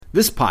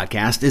This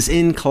podcast is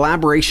in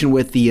collaboration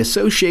with the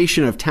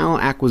Association of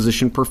Talent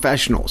Acquisition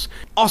Professionals,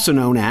 also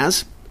known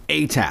as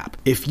ATAP.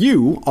 If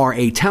you are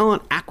a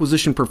talent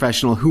acquisition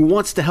professional who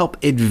wants to help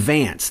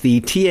advance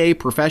the TA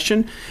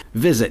profession,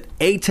 visit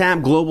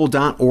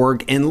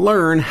atapglobal.org and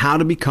learn how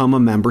to become a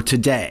member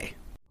today.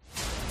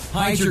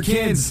 Hide your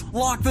kids.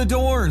 Lock the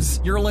doors.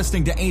 You're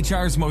listening to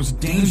HR's most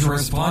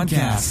dangerous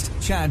podcast.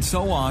 Chad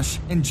Sowash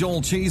and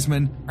Joel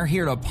Cheeseman are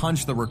here to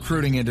punch the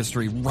recruiting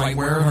industry right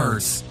where it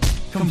hurts.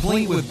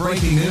 Complete with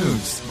breaking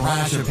news,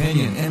 brash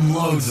opinion, and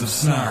loads of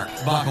snark.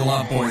 Buckle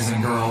up, boys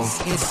and girls.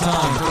 It's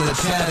time for the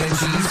Chad and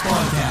Cheese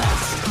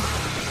Podcast.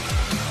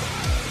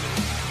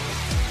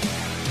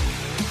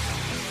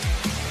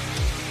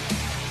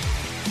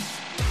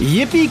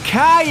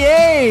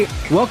 Yippee-ki-yay!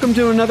 Welcome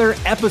to another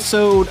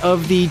episode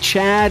of the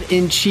Chad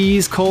and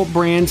Cheese Cult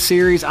Brand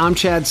Series. I'm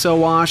Chad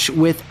Sowash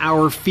with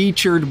our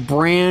featured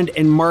brand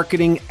and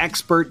marketing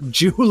expert,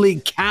 Julie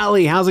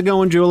Cali. How's it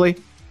going, Julie?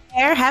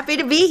 Happy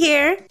to be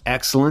here.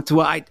 Excellent.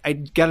 Well, I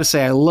got to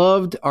say, I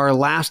loved our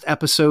last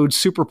episode.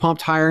 Super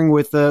pumped hiring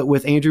with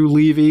Andrew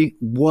Levy.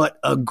 What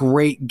a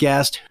great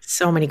guest.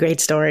 So many great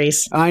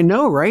stories. I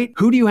know, right?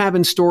 Who do you have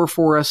in store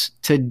for us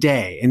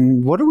today?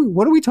 And what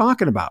are we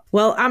talking about?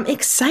 Well, I'm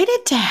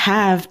excited to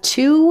have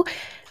two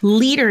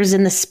leaders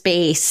in the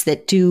space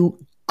that do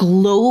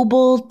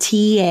global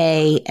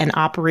TA and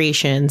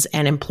operations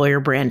and employer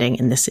branding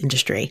in this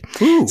industry.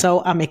 Ooh.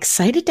 So I'm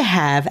excited to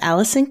have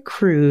Allison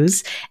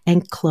Cruz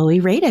and Chloe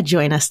Rada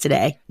join us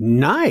today.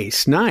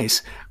 Nice.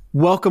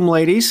 Welcome,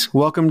 ladies.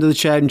 Welcome to the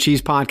Chad and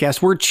Cheese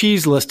Podcast. We're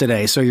cheeseless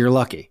today, so you're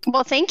lucky.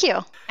 Well, thank you.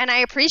 And I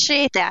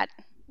appreciate that.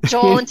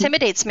 Joel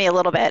intimidates me a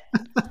little bit.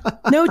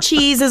 No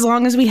cheese as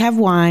long as we have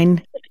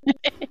wine.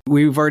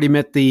 We've already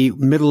met the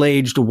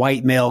middle-aged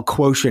white male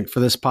quotient for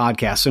this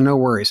podcast, so no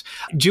worries.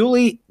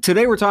 Julie,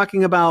 today we're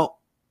talking about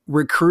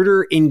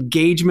recruiter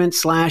engagement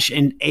 /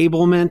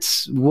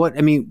 enablement.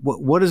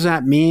 What does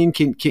that mean?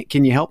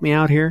 Can you help me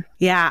out here?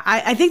 Yeah,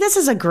 I think this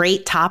is a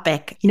great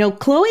topic. You know,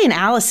 Chloe and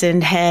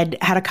Allison had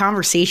a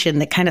conversation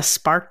that kind of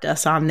sparked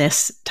us on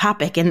this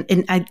topic. And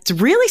it's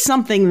really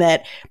something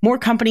that more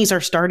companies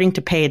are starting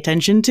to pay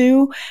attention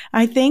to,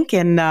 I think.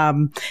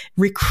 And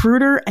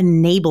recruiter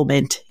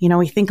enablement. You know,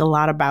 we think a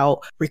lot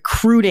about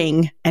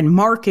recruiting and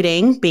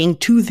marketing being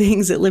two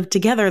things that live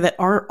together that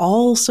are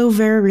also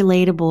very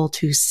relatable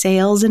to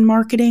sales and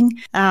marketing.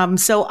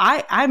 So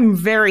I'm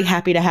very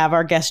happy to have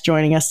our guests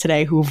joining us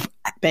today who've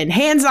been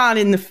hands-on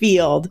in the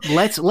field.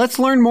 Let's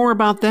learn more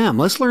about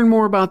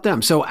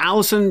them. So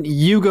Allison,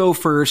 you go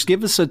first.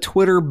 Give us a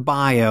Twitter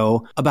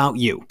bio about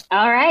you.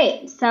 All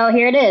right. So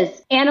here it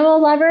is.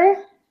 Animal lover,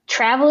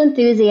 travel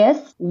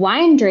enthusiast,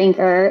 wine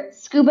drinker,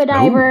 scuba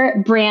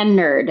diver, brand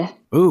nerd.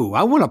 Ooh,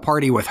 I want to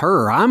party with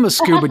her. I'm a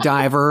scuba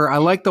diver. I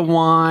like the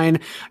wine.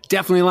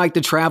 Definitely like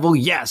the travel.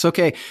 Yes.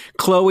 Okay.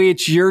 Chloe,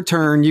 it's your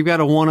turn. You've got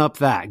to one-up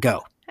that.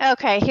 Go.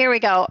 Okay, here we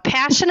go.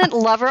 Passionate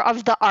lover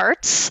of the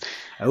arts,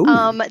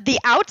 the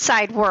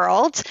outside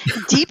world,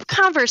 deep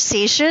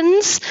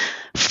conversations,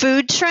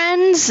 food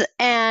trends,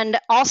 and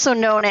also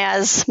known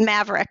as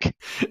Maverick.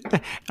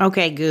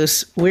 Okay,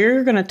 Goose,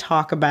 we're going to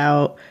talk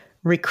about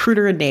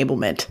recruiter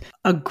enablement,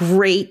 a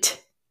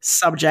great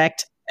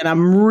subject. And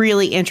I'm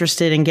really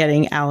interested in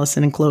getting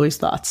Allison and Chloe's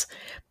thoughts.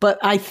 But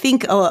I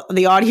think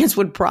the audience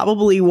would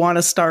probably want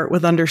to start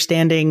with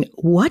understanding,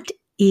 what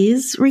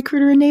is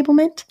recruiter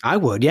enablement? I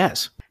would,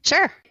 yes.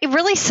 Sure.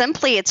 Really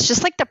simply, it's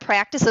just like the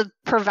practice of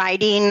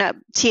providing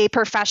TA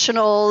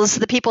professionals,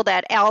 the people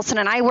that Allison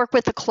and I work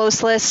with the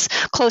closest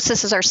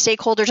is our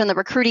stakeholders in the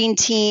recruiting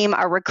team,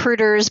 our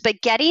recruiters,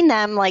 but getting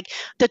them like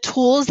the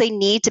tools they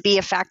need to be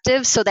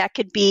effective. So that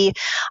could be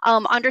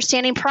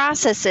understanding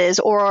processes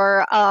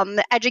or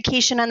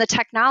education on the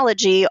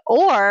technology,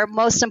 or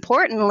most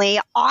importantly,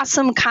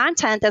 awesome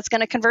content that's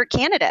going to convert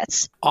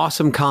candidates.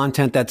 Awesome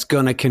content that's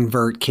going to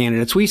convert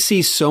candidates. We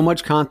see so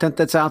much content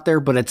that's out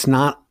there, but it's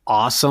not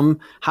awesome.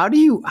 How do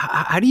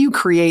you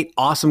create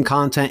awesome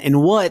content,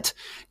 and what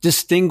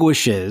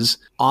distinguishes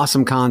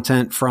awesome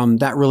content from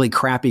that really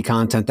crappy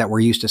content that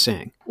we're used to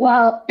seeing?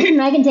 Well,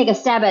 I can take a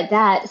stab at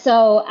that.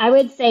 So I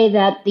would say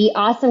that the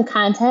awesome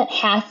content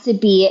has to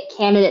be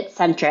candidate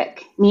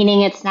centric,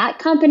 meaning it's not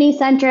company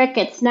centric.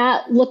 It's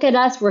not, look at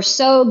us, we're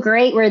so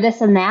great, we're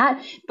this and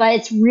that, but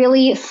it's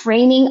really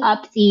framing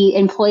up the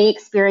employee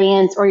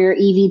experience or your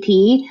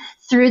EVP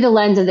through the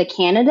lens of the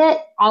candidate,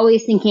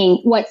 always thinking,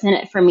 what's in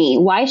it for me?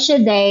 Why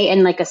should they,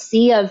 in like a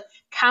sea of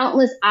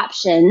countless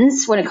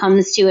options when it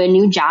comes to a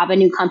new job, a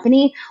new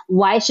company,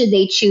 why should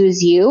they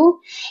choose you?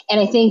 And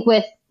I think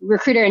with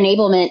recruiter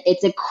enablement, it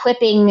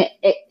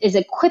is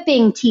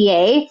equipping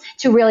TA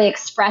to really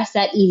express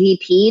that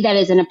EVP that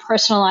is in a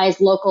personalized,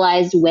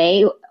 localized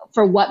way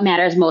for what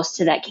matters most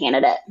to that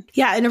candidate.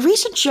 Yeah. In a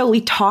recent show,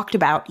 we talked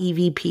about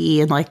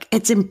EVP and like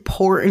its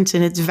importance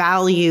and its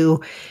value,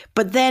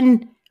 but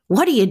then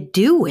what do you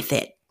do with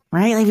it,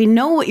 right? Like, if you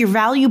know what your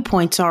value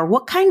points are,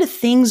 what kind of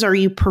things are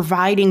you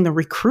providing the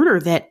recruiter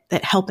that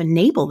help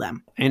enable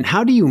them? And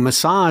how do you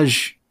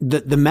massage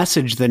the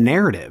message, the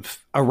narrative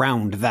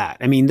around that.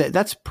 I mean,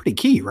 that's pretty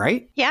key,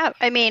 right? Yeah.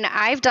 I mean,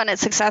 I've done it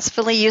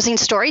successfully using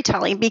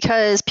storytelling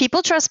because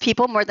people trust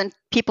people more than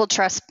people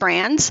trust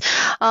brands.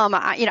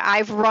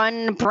 I've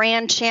run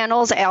brand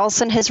channels.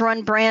 Allison has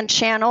run brand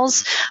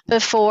channels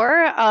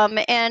before.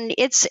 And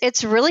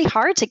it's really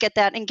hard to get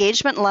that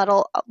engagement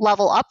level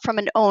up from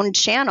an owned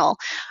channel.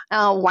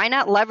 Why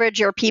not leverage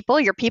your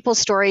people's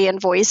story and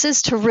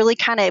voices to really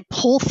kind of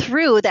pull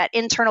through that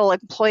internal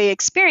employee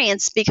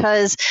experience,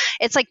 because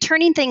it's like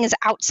turning things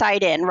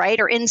outside in, right?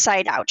 Or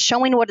inside out,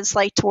 showing what it's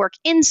like to work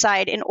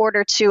inside in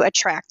order to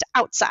attract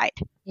outside.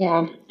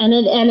 Yeah. And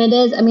it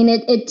is, I mean,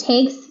 it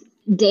takes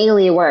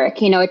daily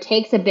work. It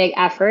takes a big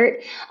effort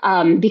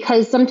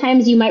because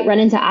sometimes you might run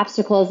into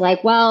obstacles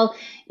like, well,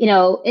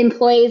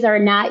 employees are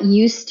not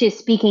used to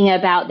speaking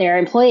about their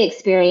employee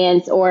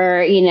experience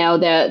or,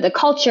 the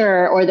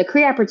culture or the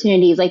career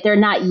opportunities. Like they're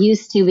not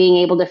used to being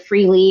able to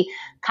freely,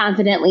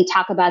 confidently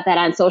talk about that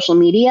on social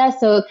media.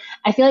 So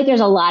I feel like there's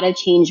a lot of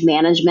change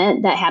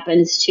management that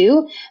happens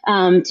too,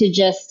 to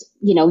just,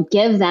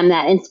 give them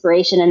that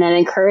inspiration and that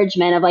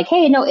encouragement of like,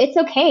 hey, no, it's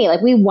okay.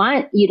 Like we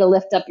want you to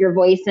lift up your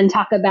voice and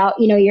talk about,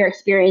 your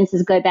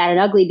experiences, good, bad, and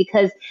ugly,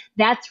 because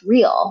that's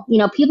real.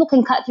 People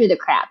can cut through the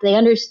crap. They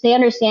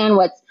understand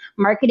what's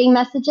marketing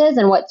messages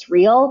and what's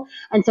real.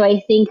 And so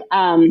I think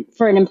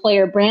for an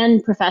employer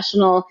brand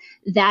professional,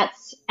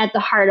 that's at the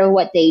heart of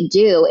what they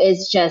do,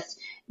 is just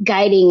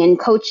guiding and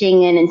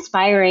coaching and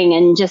inspiring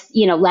and just,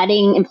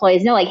 letting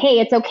employees know like, hey,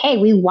 it's okay.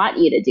 We want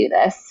you to do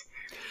this.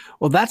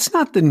 Well, that's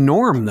not the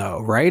norm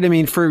though, right? I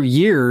mean, for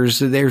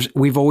years,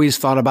 we've always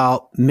thought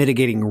about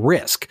mitigating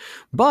risk,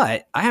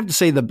 but I have to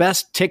say the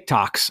best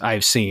TikToks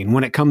I've seen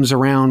when it comes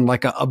around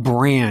like a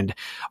brand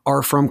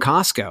are from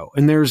Costco.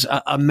 And there's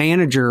a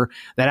manager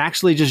that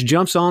actually just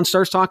jumps on,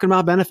 starts talking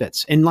about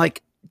benefits and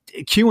like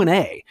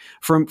Q&A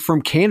from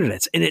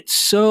candidates. And it's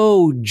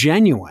so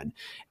genuine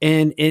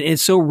and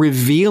it's so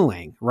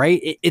revealing,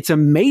 right? It's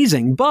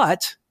amazing.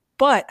 But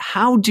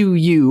how do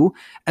you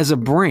as a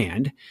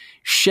brand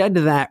shed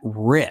that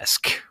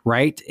risk,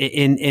 right?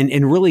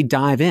 And really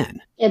dive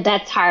in?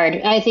 That's hard.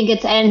 I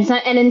think and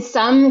in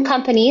some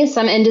companies,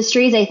 some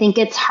industries, I think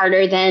it's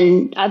harder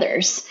than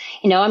others.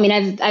 I mean,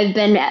 I've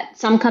been at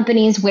some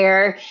companies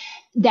where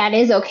that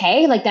is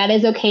okay. Like that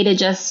is okay to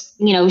just,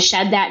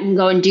 shed that and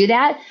go and do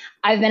that.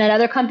 I've been at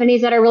other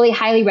companies that are really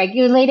highly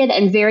regulated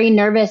and very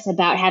nervous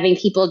about having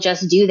people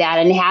just do that,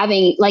 and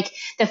having like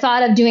the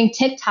thought of doing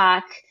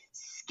TikTok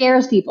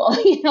scares people,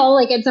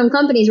 like at some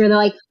companies where they're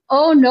like,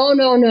 oh,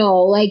 no,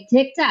 like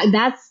TikTok,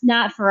 that's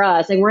not for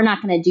us. Like, we're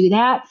not going to do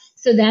that.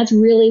 So that's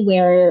really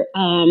where,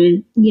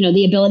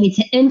 the ability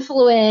to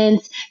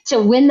influence,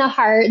 to win the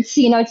hearts,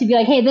 to be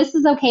like, hey, this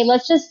is okay.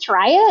 Let's just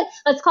try it.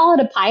 Let's call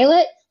it a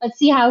pilot. Let's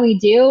see how we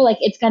do. Like,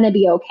 it's going to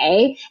be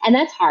okay. And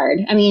that's hard.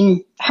 I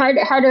mean,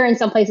 harder in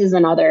some places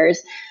than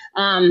others.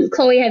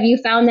 Chloe, have you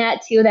found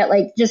that too? That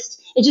like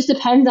it just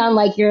depends on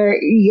like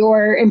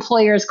your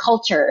employer's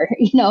culture,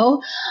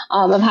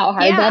 of how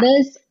hard that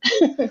is.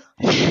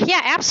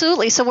 Yeah,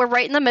 absolutely. So we're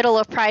right in the middle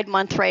of Pride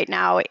Month right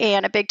now,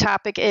 and a big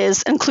topic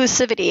is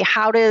inclusivity.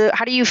 How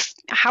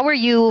are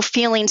you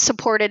feeling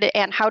supported,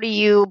 and how do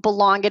you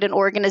belong at an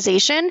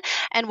organization,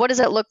 and what does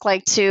it look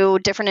like to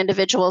different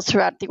individuals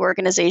throughout the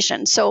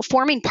organization? So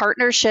forming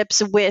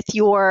partnerships with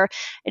your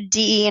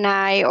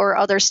DE&I or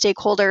other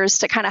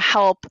stakeholders to kind of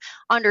help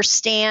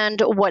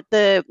understand what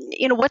the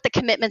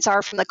commitments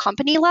are from the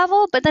company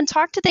level, but then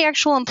talk to the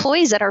actual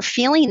employees that are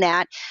feeling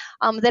that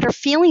are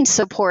feeling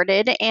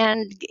supported,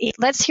 and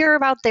let's hear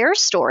about their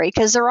story,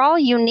 because they're all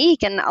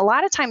unique. And a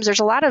lot of times there's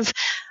a lot of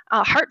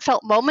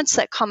heartfelt moments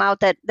that come out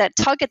that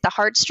tug at the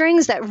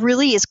heartstrings, that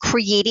really is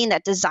creating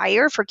that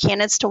desire for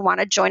candidates to want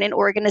to join an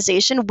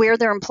organization where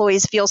their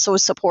employees feel so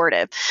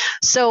supportive.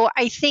 So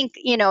I think,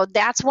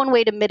 that's one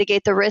way to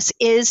mitigate the risk,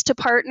 is to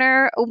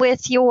partner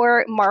with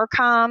your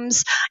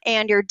Marcoms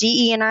and your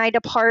DE&I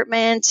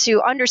department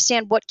to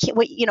understand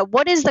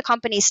what is the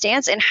company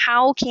stance, and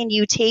how can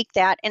you take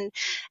that and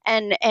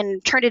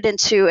turn it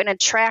into an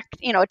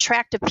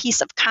attractive piece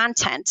of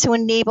content to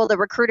enable the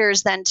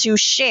recruiters then to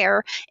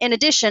share in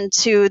addition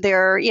to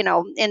their,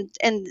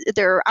 in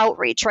their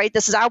outreach, right?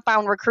 This is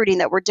outbound recruiting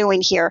that we're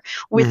doing here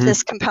with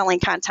this compelling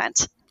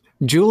content.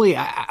 Julie,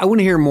 I want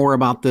to hear more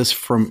about this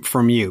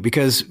from you,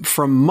 because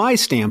from my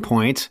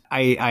standpoint,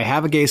 I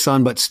have a gay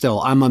son, but still,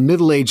 I'm a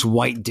middle-aged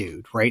white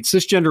dude, right?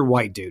 Cisgender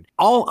white dude.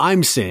 All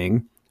I'm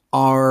seeing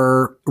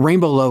are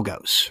rainbow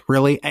logos,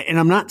 really. And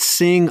I'm not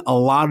seeing a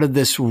lot of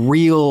this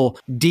real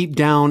deep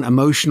down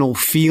emotional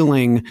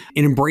feeling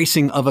and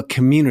embracing of a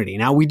community.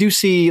 Now, we do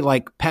see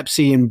like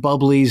Pepsi and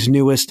Bubbly's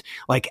newest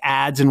like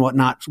ads and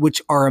whatnot,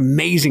 which are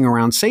amazing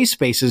around safe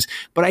spaces.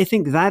 But I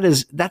think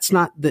that's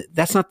not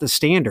the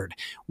standard.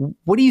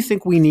 What do you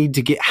think we need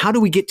to get? How do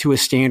we get to a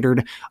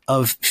standard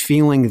of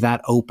feeling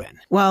that open?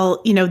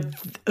 Well,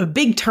 a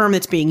big term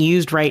that's being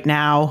used right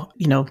now,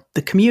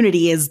 the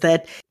community, is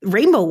that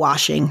rainbow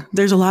washing.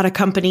 There's a lot of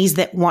companies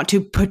that want to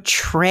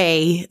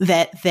portray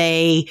that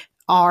they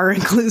are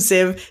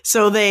inclusive.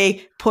 So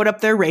they put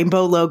up their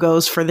rainbow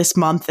logos for this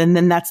month, and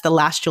then that's the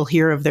last you'll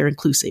hear of their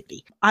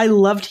inclusivity. I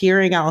loved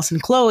hearing Alice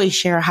and Chloe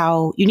share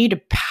how you need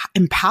to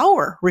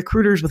empower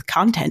recruiters with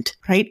content,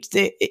 right?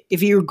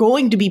 If you're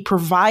going to be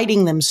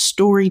providing them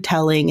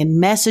storytelling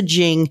and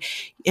messaging,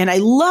 and I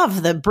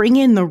love the bring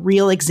in the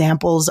real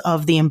examples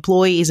of the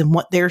employees and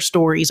what their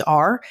stories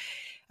are.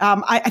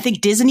 I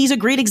think Disney's a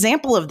great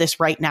example of this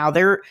right now.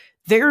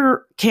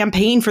 Their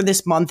campaign for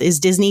this month is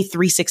Disney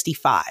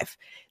 365.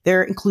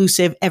 They're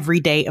inclusive every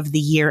day of the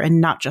year and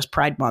not just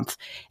Pride Month.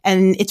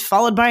 And it's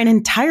followed by an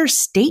entire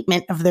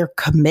statement of their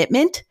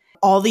commitment,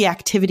 all the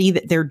activity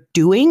that they're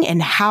doing,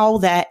 and how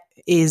that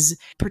is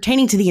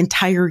pertaining to the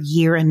entire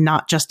year and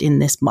not just in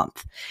this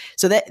month.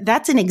 So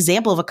that's an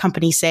example of a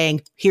company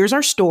saying, here's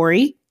our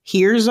story.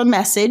 Here's a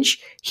message.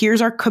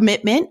 Here's our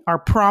commitment, our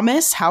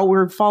promise, how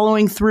we're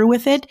following through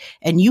with it.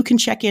 And you can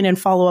check in and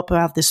follow up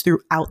about this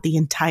throughout the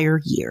entire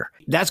year.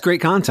 That's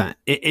great content.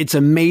 It's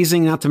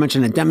amazing, not to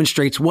mention it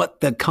demonstrates what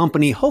the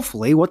company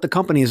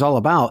is all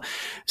about.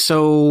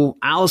 So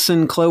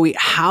Allison, Chloe,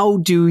 how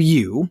do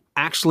you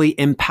actually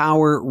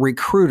empower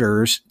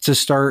recruiters to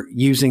start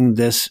using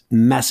this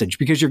message?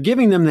 Because you're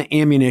giving them the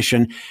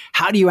ammunition.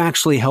 How do you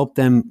actually help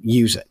them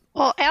use it?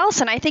 Well,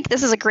 Allison, I think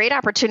this is a great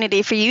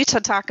opportunity for you to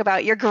talk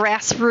about your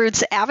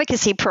grassroots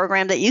advocacy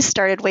program that you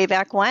started way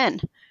back when.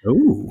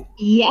 Ooh.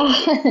 Yeah.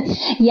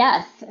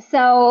 Yes.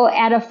 So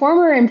at a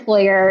former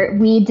employer,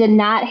 we did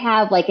not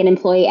have like an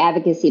employee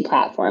advocacy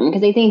platform,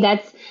 because I think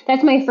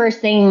that's my first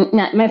thing.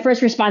 My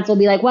first response will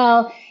be like,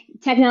 well,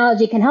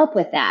 technology can help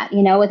with that.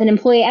 With an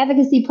employee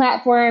advocacy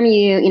platform,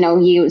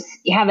 you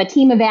have a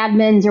team of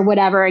admins or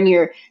whatever, and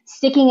you're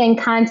sticking in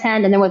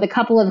content, and then with a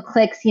couple of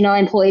clicks,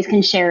 employees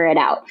can share it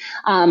out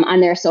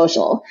on their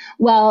social.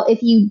 Well,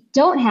 if you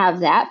don't have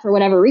that for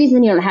whatever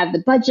reason, you don't have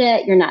the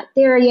budget, you're not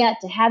there yet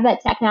to have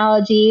that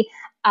technology.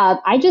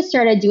 I just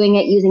started doing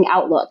it using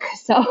Outlook.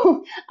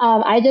 So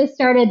I just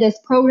started this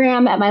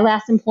program at my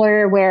last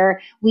employer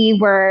where we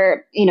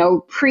were,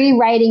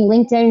 pre-writing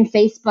LinkedIn,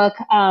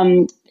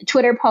 Facebook,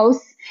 Twitter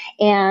posts,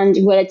 and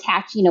would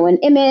attach, an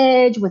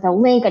image with a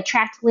link, a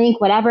tracked link,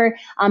 whatever.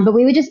 But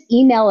we would just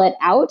email it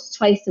out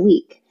twice a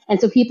week. And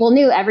so people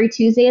knew every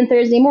Tuesday and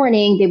Thursday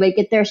morning, they would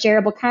get their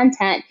shareable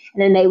content,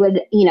 and then they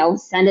would,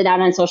 send it out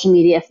on social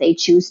media if they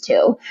choose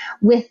to.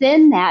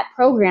 Within that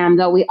program,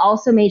 though, we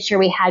also made sure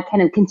we had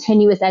kind of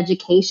continuous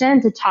education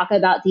to talk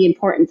about the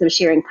importance of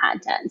sharing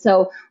content.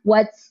 So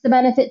what's the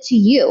benefit to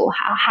you?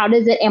 How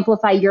does it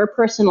amplify your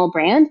personal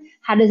brand?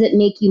 How does it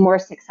make you more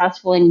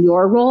successful in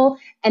your role?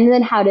 And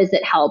then how does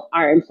it help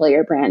our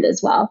employer brand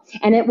as well?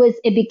 And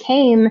it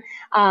became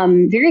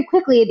very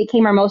quickly, it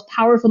became our most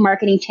powerful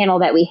marketing channel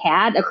that we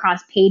had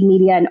across paid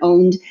media and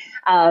owned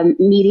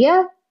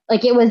media.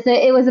 Like it was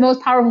the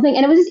most powerful thing.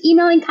 And it was just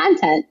emailing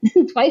content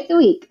twice a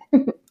week.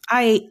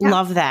 I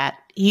love that.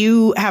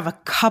 You have a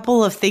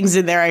couple of things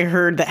in there I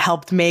heard that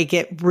helped make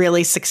it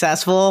really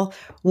successful.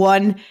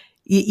 One,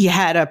 you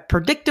had a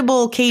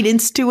predictable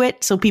cadence to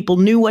it, so people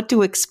knew what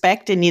to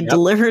expect, and you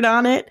delivered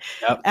on it.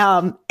 Yep.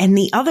 And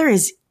the other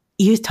is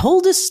you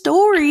told a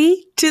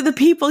story to the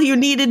people you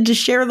needed to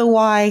share the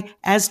why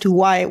as to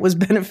why it was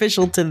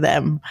beneficial to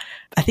them.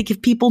 I think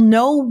if people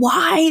know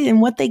why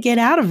and what they get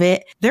out of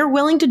it, they're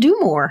willing to do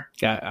more.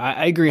 Yeah,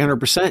 I agree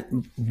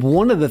 100%.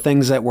 One of the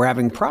things that we're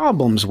having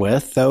problems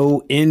with,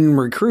 though, in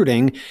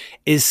recruiting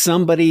is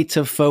somebody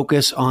to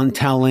focus on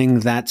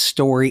telling that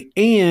story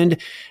and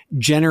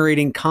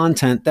generating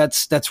content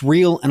that's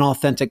real and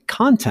authentic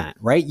content,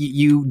 right?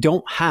 You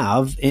don't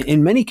have,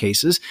 in many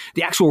cases,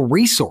 the actual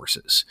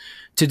resources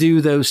to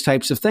do those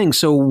types of things.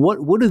 So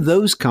what do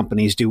those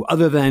companies do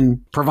other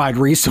than provide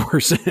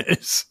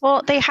resources?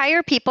 Well, they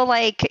hire people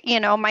like,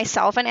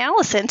 myself and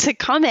Allison to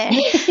come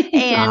in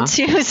and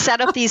to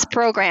set up these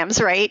programs,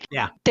 right?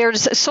 Yeah.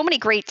 There's so many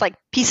great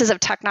pieces of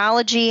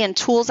technology and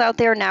tools out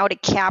there now to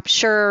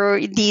capture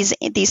these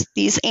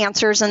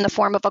answers in the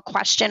form of a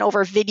question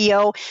over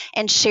video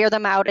and share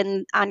them out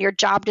on your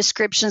job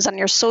descriptions, on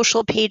your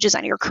social pages,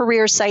 on your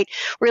career site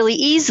really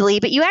easily.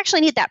 But you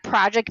actually need that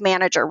project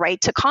manager,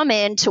 right, to come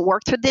in, to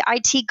work through the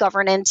IT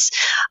governance,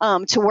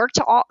 to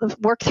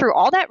work through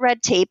all that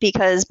red tape,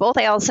 because both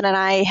Allison and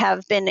I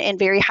have been in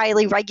very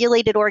highly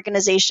regulated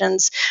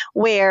organizations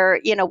where,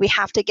 we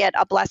have to get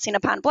a blessing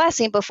upon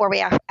blessing before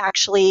we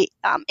actually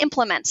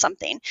implement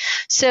something.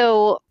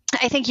 So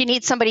I think you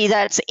need somebody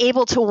that's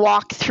able to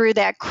walk through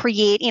that,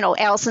 create,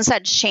 Allison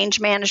said change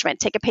management,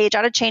 take a page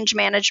out of change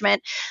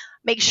management,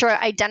 make sure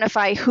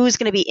identify who's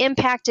going to be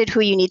impacted, who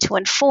you need to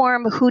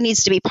inform, who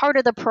needs to be part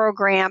of the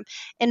program,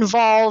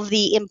 involve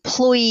the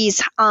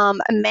employees,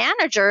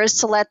 managers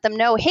to let them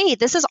know, hey,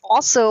 this is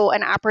also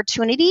an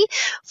opportunity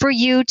for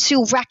you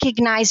to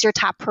recognize your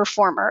top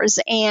performers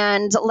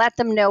and let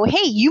them know,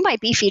 hey, you might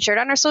be featured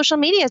on our social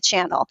media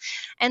channel.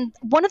 And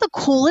one of the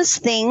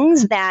coolest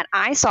things that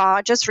I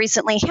saw just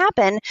recently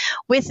happen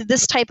with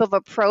this type of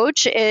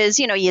approach is,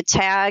 you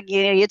tag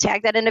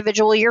that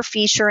individual you're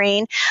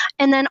featuring,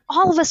 and then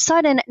all of a sudden,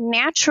 sudden,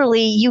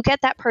 naturally, you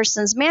get that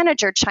person's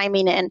manager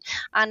chiming in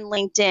on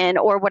LinkedIn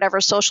or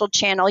whatever social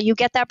channel. You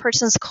get that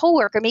person's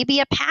coworker, maybe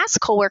a past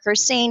coworker,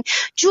 saying,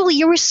 Julie,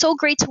 you were so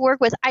great to work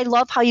with. I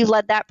love how you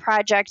led that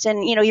project.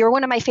 And, you're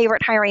one of my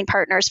favorite hiring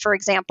partners, for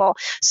example.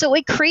 So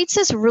it creates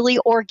this really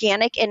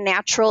organic and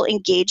natural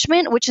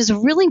engagement, which is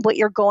really what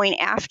you're going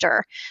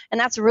after. And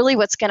that's really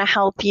what's going to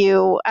help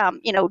you,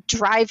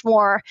 drive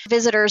more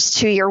visitors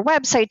to your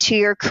website, to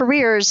your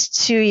careers,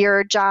 to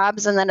your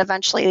jobs, and then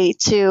eventually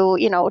to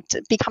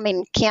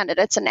becoming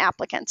candidates and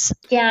applicants.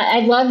 Yeah,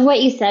 I love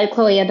what you said,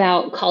 Chloe,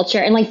 about culture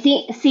and like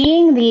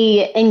seeing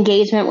the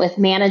engagement with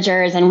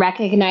managers and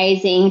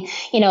recognizing,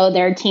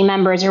 their team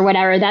members or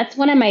whatever. That's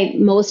one of my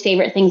most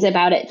favorite things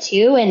about it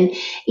too. And,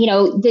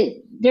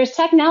 there's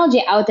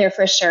technology out there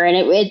for sure, and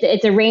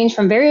it's a range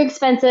from very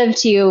expensive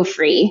to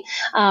free.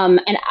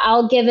 And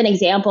I'll give an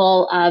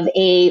example of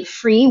a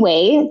free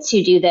way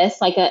to do this,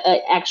 like a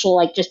actual,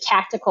 like just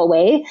tactical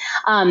way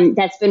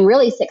that's been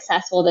really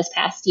successful this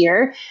past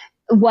year.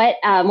 What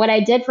I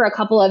did for a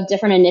couple of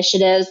different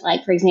initiatives,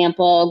 like for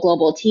example,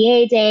 Global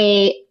TA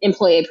Day,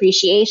 Employee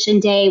Appreciation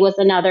Day was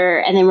another,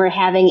 and then we're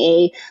having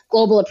a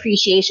Global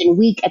Appreciation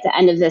Week at the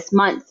end of this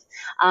month.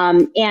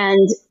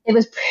 And it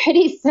was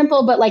pretty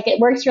simple, but like it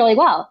works really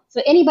well.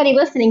 So anybody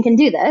listening can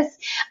do this.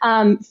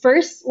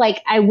 First,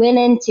 like I went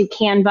into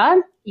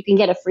Canva. You can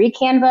get a free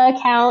Canva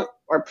account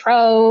or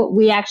Pro.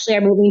 We actually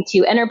are moving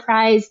to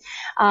Enterprise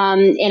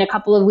in a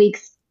couple of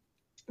weeks.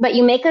 But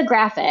you make a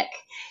graphic.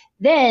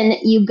 Then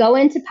you go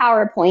into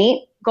PowerPoint,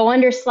 go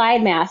under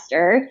Slide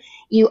Master.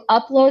 You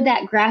upload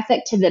that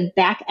graphic to the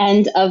back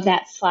end of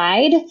that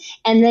slide,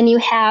 and then you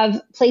have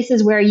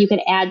places where you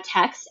can add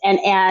text and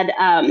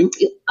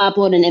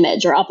upload an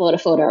image or upload a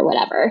photo or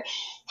whatever.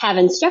 Have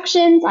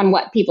instructions on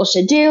what people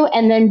should do,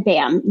 and then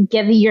bam,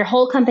 give your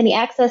whole company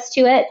access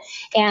to it,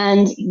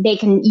 and they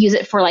can use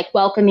it for like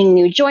welcoming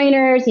new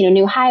joiners,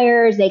 new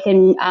hires. They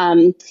can,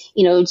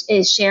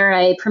 share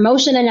a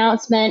promotion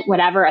announcement,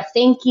 whatever, a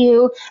thank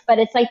you. But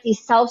it's like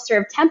these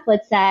self-serve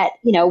templates that,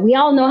 we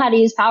all know how to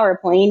use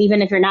PowerPoint.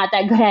 Even if you're not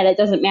that good at it,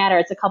 doesn't matter.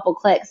 It's a couple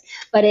clicks,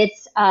 but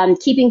it's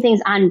keeping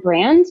things on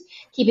brand,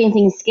 keeping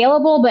things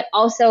scalable, but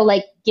also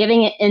like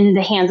giving it in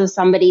the hands of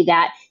somebody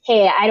that,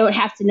 hey, I don't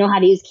have to know how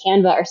to use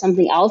Canva or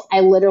something else. I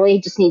literally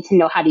just need to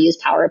know how to use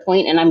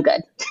PowerPoint and I'm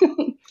good.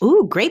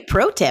 Ooh, great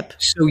pro tip.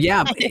 So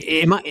yeah,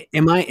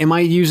 am I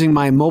using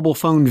my mobile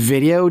phone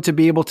video to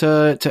be able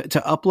to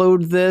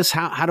upload this?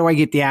 How do I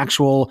get the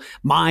actual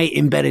my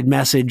embedded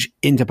message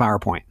into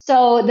PowerPoint?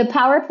 So the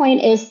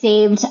PowerPoint is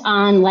saved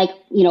on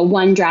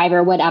OneDrive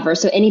or whatever.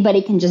 So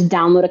anybody can just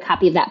download a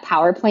copy of that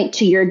PowerPoint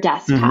to your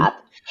desktop. Mm-hmm.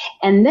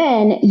 And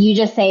then you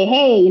just say,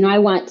 hey, I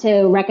want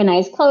to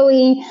recognize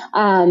Chloe.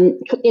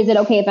 Is it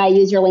okay if I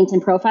use your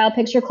LinkedIn profile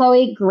picture,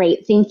 Chloe?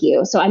 Great, thank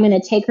you. So I'm going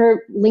to take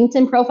her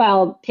LinkedIn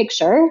profile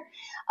picture,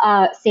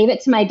 save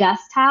it to my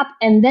desktop,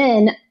 and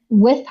then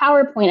with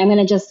PowerPoint, I'm going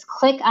to just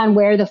click on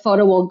where the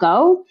photo will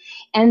go.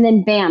 And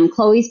then bam,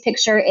 Chloe's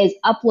picture is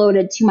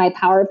uploaded to my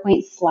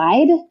PowerPoint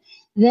slide.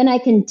 Then I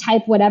can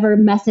type whatever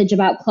message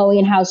about Chloe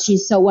and how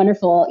she's so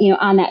wonderful,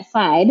 on that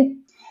slide.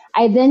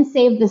 I then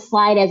save the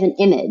slide as an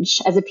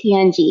image, as a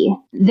PNG.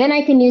 Then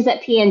I can use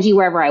that PNG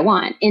wherever I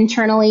want.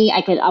 Internally,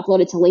 I could upload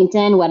it to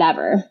LinkedIn,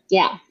 whatever.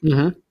 Yeah.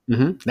 Mm-hmm.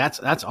 Mm-hmm.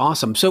 That's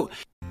awesome. So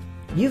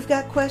you've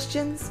got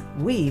questions,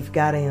 we've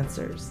got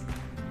answers.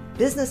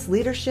 Business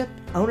leadership,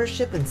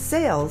 ownership, and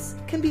sales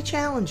can be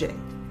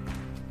challenging.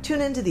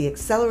 Tune into the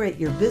Accelerate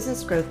Your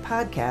Business Growth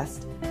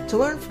podcast to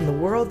learn from the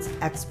world's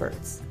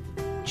experts.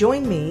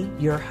 Join me,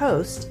 your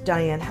host,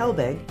 Diane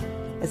Helbig,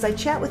 as I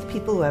chat with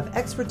people who have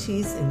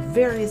expertise in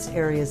various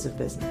areas of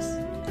business.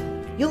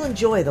 You'll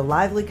enjoy the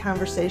lively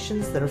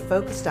conversations that are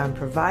focused on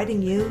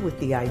providing you with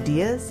the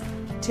ideas,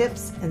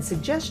 tips, and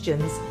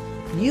suggestions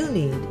you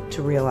need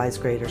to realize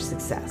greater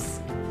success.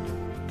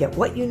 Get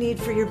what you need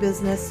for your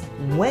business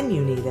when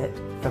you need it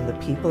from the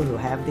people who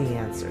have the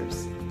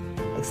answers.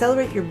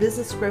 Accelerate Your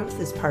Business Growth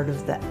is part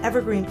of the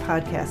Evergreen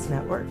Podcast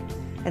Network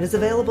and is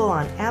available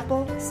on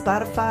Apple,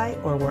 Spotify,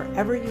 or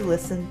wherever you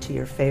listen to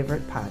your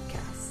favorite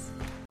podcasts.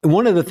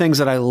 One of the things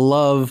that I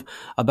love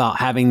about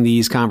having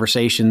these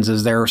conversations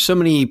is there are so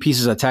many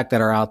pieces of tech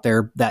that are out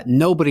there that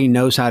nobody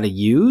knows how to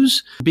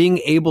use. Being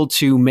able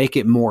to make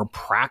it more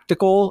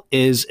practical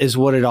is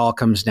what it all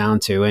comes down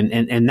to.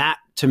 And that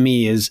to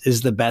me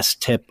is the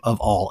best tip of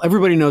all.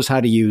 Everybody knows how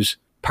to use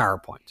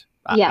PowerPoint.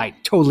 Yeah. I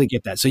totally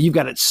get that. So you've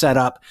got it set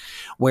up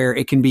where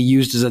it can be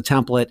used as a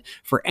template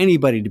for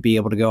anybody to be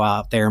able to go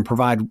out there and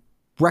provide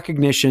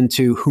recognition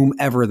to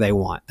whomever they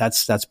want.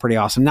 That's pretty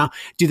awesome. Now,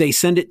 do they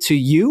send it to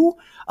you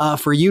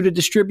for you to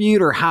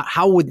distribute, or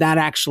how would that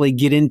actually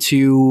get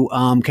into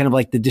kind of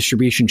like the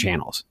distribution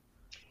channels?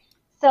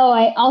 So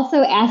I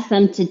also ask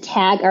them to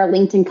tag our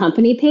LinkedIn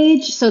company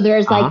page. So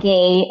there's like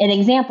an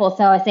example.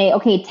 So I say,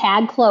 okay,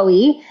 tag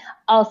Chloe,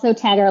 also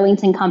tag our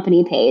LinkedIn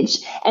company page.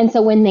 And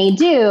so when they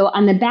do,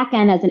 on the back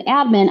end as an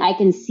admin, I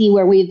can see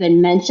where we've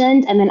been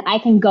mentioned, and then I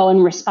can go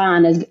and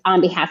respond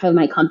on behalf of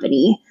my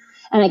company.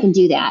 And I can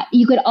do that.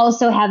 You could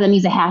also have them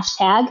use a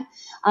hashtag.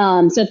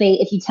 So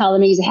if you tell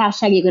them to use a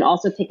hashtag, you can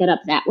also pick it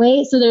up that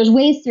way. So there's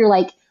ways through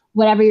like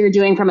whatever you're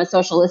doing from a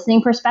social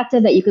listening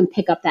perspective that you can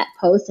pick up that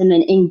post and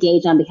then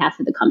engage on behalf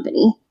of the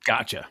company.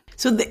 Gotcha.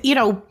 So,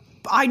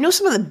 I know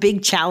some of the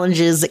big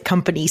challenges that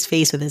companies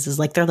face with this is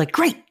like, they're like,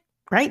 great,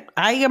 right?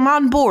 I am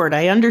on board.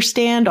 I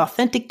understand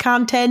authentic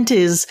content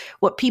is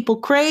what people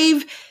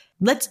crave.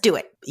 Let's do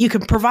it. You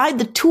can provide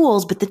the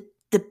tools, but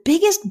the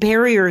biggest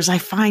barriers I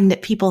find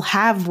that people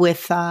have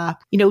with,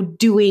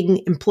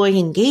 doing employee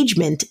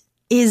engagement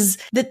is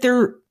that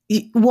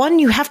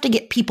you have to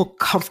get people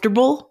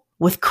comfortable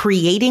with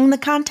creating the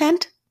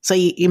content. So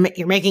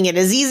you're making it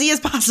as easy as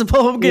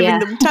possible, giving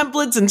them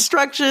templates,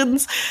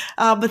 instructions,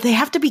 but they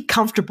have to be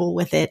comfortable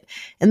with it.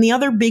 And the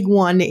other big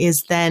one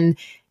is then,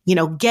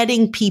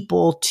 getting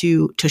people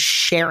to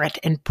share it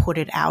and put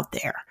it out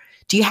there.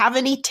 Do you have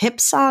any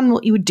tips on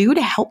what you would do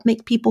to help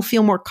make people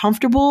feel more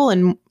comfortable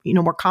and,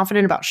 more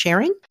confident about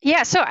sharing?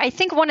 Yeah, so I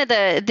think one of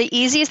the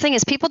easiest thing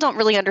is people don't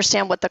really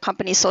understand what the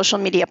company's social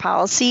media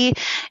policy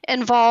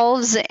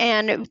involves,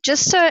 and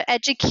just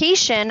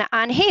education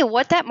on, hey,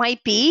 what that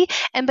might be.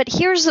 But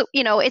here's,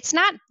 it's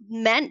not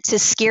meant to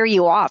scare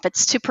you off.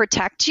 It's to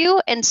protect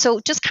you. And so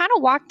just kind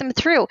of walk them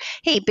through,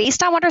 hey,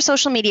 based on what our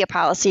social media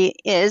policy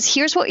is,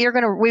 here's what we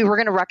were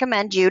going to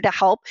recommend you to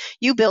help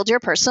you build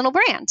your personal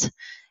brand.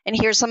 And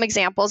here's some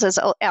examples, as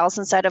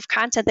Allison said, of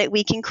content that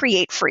we can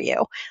create for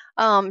you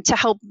to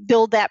help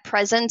build that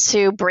presence,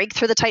 to break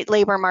through the tight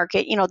labor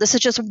market.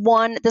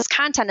 This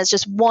content is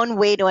just one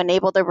way to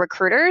enable the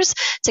recruiters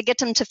to get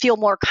them to feel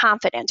more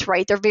confident,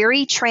 right? They're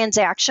very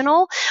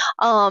transactional.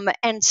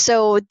 And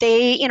so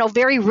they,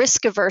 very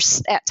risk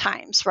averse at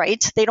times,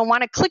 right? They don't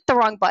want to click the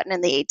wrong button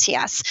in the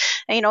ATS.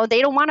 They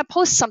don't want to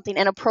post something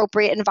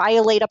inappropriate and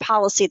violate a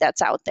policy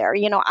that's out there.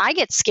 I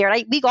get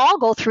scared. We all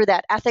go through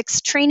that ethics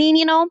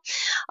training,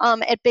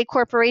 at big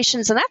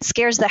corporations, and that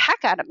scares the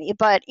heck out of me.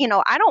 But,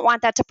 I don't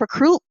want that to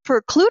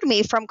preclude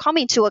me from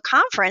coming to a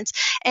conference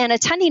and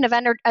attending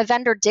a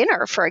vendor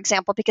dinner, for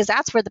example, because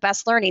that's where the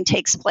best learning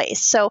takes place.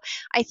 So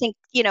I think,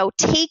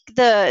 take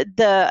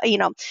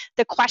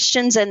the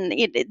questions and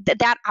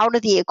that out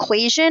of the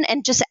equation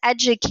and just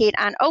educate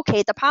on,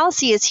 okay, the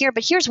policy is here,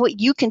 but here's what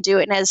you can do.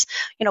 And as,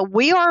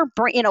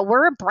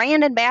 we're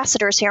brand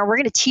ambassadors here, and we're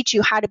going to teach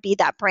you how to be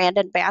that brand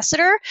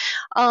ambassador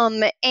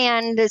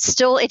and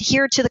still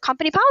adhere to the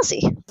company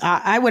policy.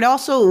 I would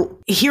also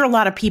hear a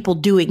lot of people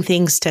doing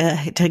things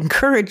to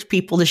encourage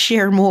people to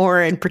share more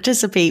and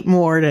participate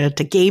more, to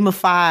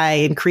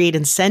gamify and create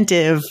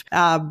incentive.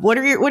 What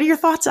are your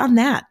thoughts on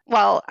that?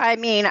 Well, I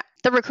mean,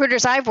 the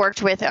recruiters I've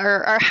worked with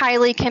are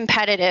highly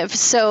competitive.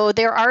 So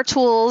there are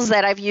tools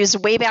that I've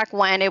used way back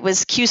when. It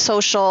was Q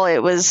Social.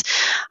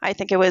 I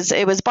think it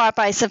was bought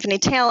by Symphony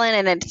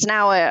Talent, and it's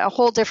now a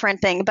whole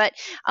different thing. But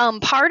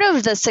part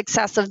of the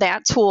success of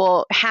that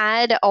tool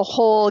had a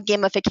whole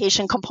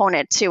gamification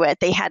component to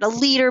it. They had a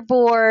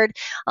leaderboard.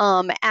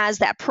 As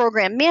that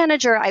program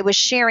manager, I was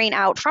sharing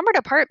out from our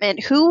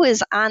department who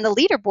is on the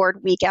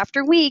leaderboard week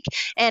after week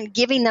and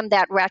giving them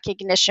that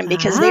recognition,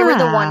 because they were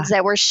the ones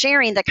that were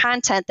sharing the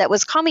content that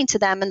was coming to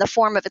them in the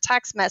form of a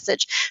text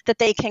message that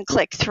they can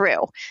click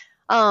through.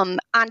 On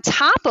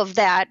top of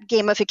that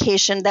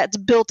gamification that's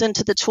built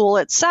into the tool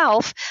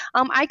itself,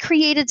 I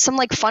created some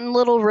fun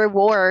little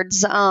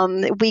rewards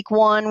week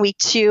 1, week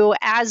 2,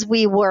 as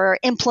we were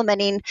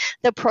implementing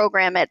the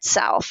program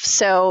itself.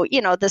 So,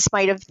 this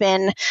might have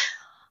been,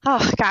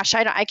 oh gosh,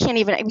 we can't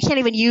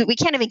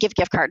even give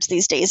gift cards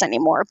these days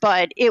anymore.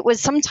 But it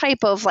was some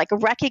type of a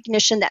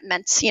recognition that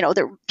meant,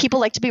 that people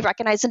like to be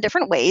recognized in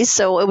different ways.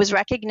 So it was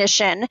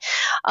recognition,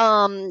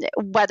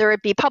 whether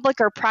it be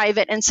public or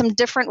private, and some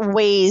different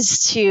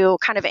ways to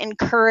kind of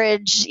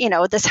encourage,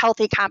 this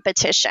healthy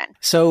competition.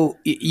 So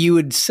you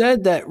had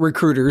said that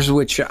recruiters,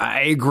 which I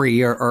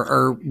agree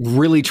are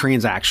really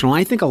transactional.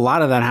 I think a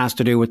lot of that has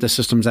to do with the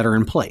systems that are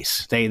in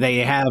place. They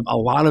have a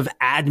lot of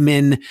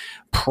admin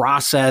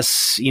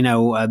process,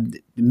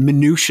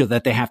 minutia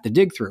that they have to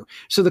dig through.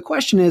 So the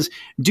question is,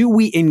 do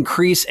we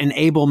increase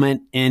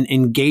enablement and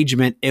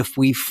engagement if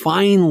we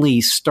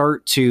finally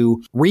start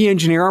to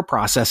re-engineer our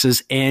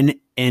processes and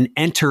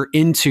enter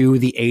into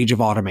the age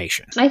of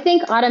automation? I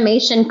think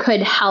automation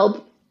could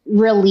help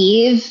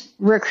relieve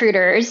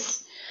recruiters,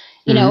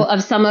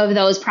 of some of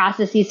those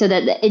processes, so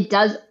that it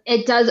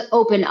does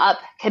open up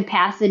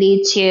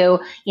capacity to,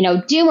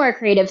 do more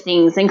creative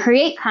things and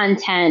create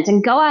content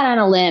and go out on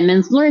a limb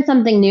and learn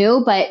something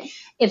new. But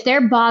if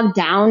they're bogged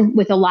down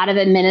with a lot of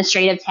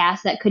administrative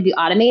tasks that could be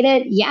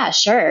automated, yeah,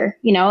 sure.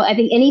 I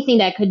think anything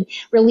that could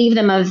relieve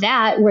them of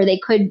that, where they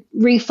could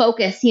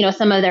refocus,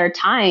 some of their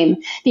time.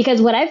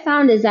 Because what I've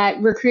found is that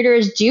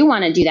recruiters do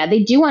want to do that.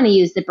 They do want to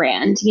use the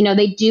brand.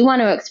 They do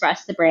want to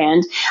express the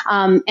brand,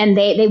 and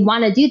they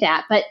want to do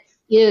that. But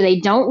either they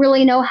don't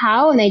really know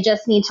how and they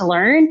just need to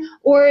learn,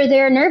 or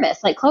they're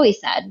nervous, like Chloe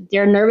said.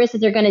 They're nervous that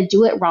they're going to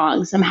do it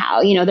wrong somehow.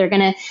 They're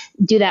going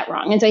to do that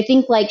wrong. And so I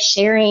think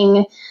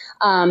sharing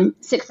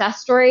success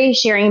stories,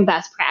 sharing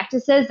best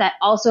practices, that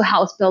also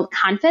helps build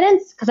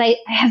confidence. Because I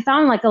have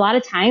found a lot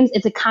of times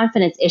it's a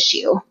confidence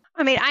issue.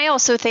 I mean, I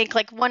also think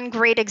like one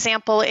great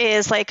example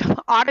is like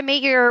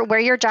automate where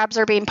your jobs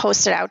are being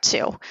posted out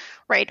to,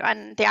 right?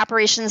 And the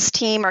operations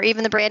team or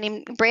even the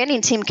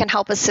branding team can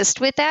help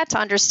assist with that to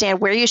understand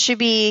where you should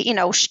be,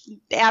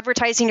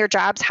 advertising your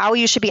jobs, how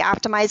you should be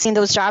optimizing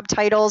those job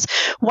titles,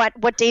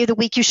 what day of the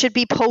week you should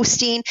be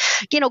posting,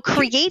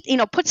 create,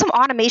 put some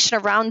automation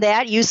around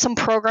that, use some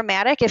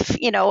programmatic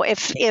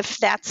if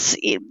that's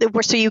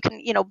so you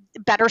can,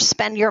 better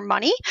spend your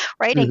money,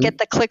 right? And get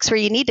the clicks where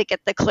you need to get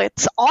the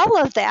clicks. All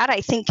of that,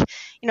 I think,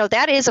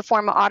 that is a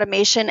form of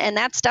automation, and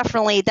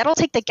that'll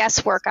take the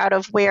guesswork out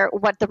of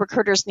what the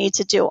recruiters need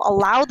to do.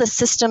 Allow the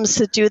systems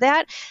to do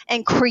that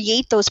and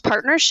create those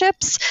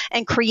partnerships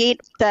and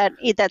create that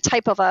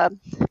type of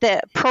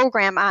the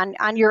program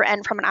on your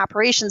end from an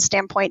operations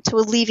standpoint to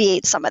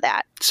alleviate some of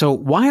that. So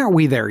why aren't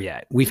we there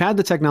yet? We've had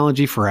the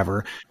technology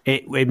forever.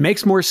 It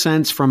makes more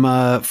sense from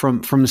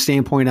the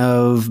standpoint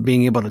of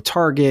being able to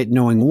target,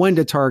 knowing when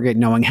to target,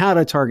 knowing how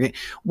to target,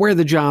 where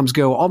the jobs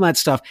go, all that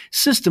stuff.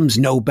 Systems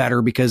know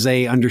better because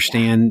they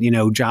understand,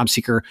 job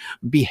seeker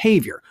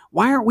behavior.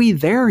 Why aren't we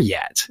there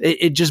yet?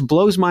 It just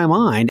blows my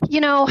mind.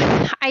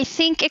 I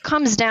think it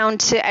comes down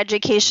to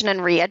education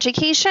and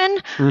re-education.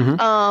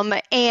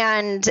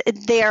 And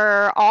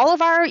all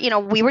of our,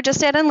 we were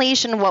just at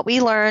Unleash, and what we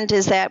learned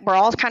is that we're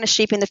all kind of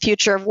shaping the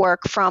future of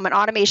work from an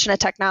automation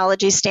and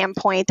technology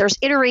standpoint. There's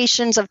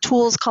iterations of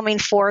tools coming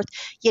forth.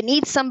 You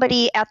need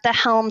somebody at the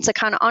helm to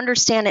kind of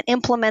understand and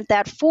implement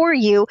that for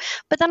you.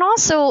 But then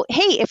also,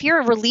 hey, if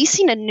you're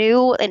releasing a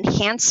new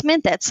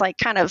enhancement that's like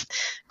kind of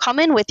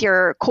coming with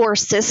your core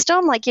system,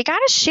 like you got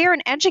to share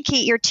and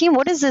educate your team.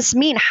 What does this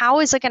mean? How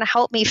is it going to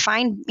help me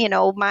find,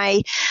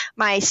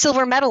 my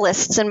silver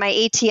medalists in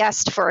my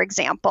ATS, for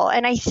example?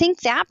 And I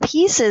think that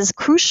piece is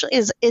crucial,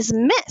 is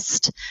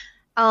missed.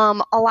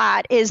 A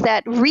lot is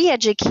that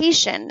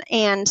re-education.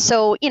 And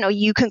so,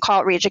 you can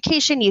call it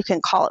re-education, you can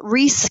call it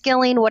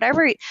reskilling,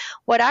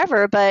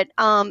 whatever. But,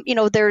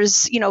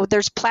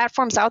 there's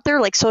platforms out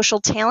there like Social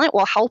Talent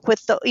will help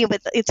with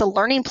it's a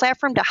learning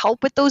platform to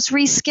help with those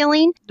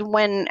reskilling.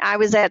 When I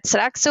was at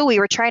Sodexo, we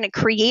were trying to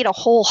create a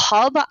whole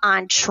hub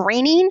on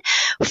training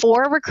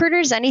for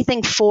recruiters,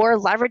 anything for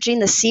leveraging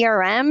the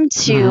CRM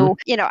to,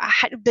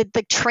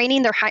 the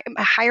training their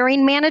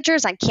hiring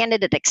managers on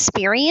candidate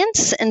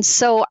experience. And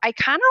so I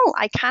kind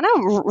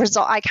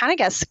of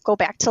guess go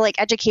back to like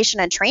education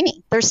and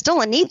training. There's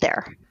still a need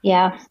there.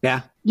 Yeah.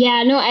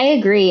 Yeah, no, I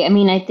agree. I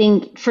mean, I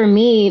think for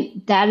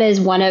me, that is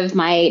one of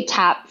my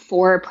top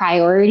 4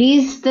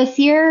 priorities this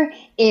year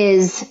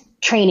is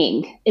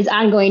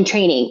ongoing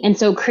training. And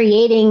so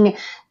creating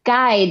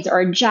guides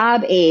or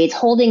job aids,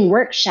 holding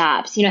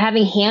workshops,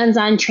 having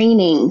hands-on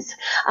trainings,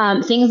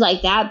 things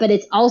like that. But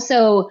it's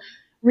also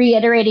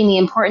reiterating the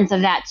importance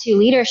of that to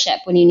leadership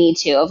when you need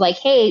to, of like,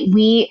 hey,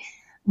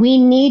 we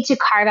need to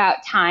carve out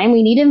time.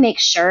 We need to make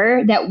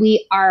sure that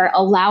we are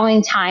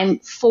allowing time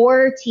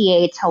for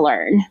TA to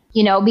learn,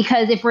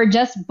 because if we're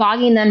just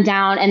bogging them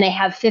down and they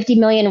have 50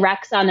 million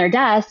recs on their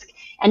desk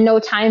and no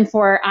time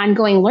for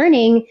ongoing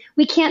learning,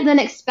 we can't then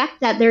expect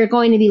that they're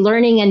going to be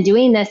learning and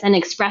doing this and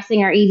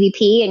expressing our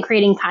EVP and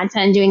creating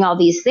content and doing all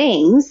these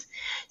things.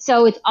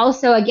 So it's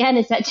also, again,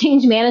 it's that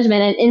change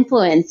management and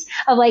influence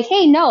of like,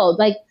 hey, no,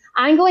 like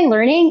ongoing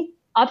learning,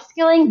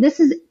 upskilling, this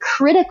is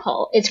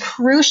critical. It's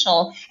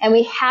crucial. And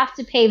we have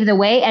to pave the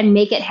way and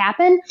make it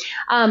happen.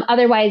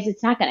 Otherwise,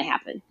 it's not going to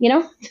happen,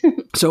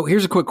 So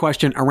here's a quick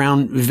question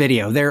around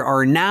video. There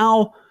are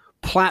now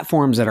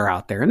platforms that are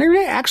out there, and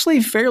they're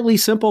actually fairly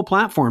simple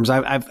platforms.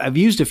 I've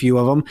used a few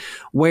of them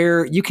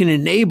where you can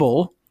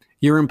enable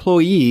your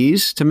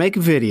employees to make a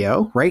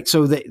video, right?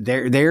 So that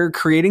they're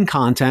creating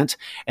content,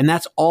 and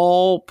that's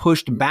all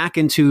pushed back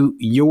into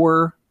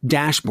your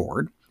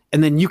dashboard.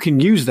 And then you can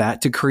use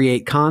that to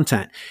create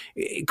content.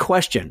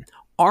 Question,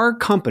 are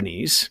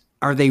companies,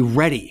 are they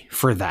ready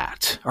for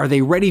that? Are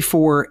they ready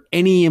for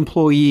any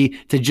employee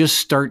to just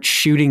start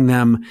shooting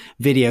them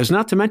videos?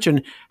 Not to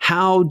mention,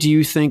 how do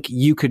you think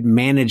you could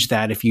manage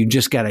that if you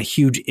just got a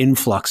huge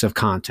influx of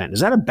content? Is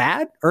that a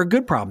bad or a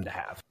good problem to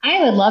have?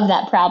 I would love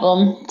that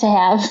problem to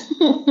have.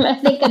 I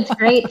think it's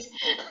great.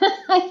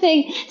 I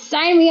think,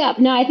 sign me up.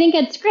 No, I think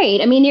it's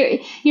great. I mean,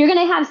 you're going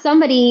to have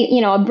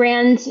somebody, a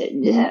brand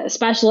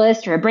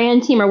specialist or a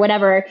brand team or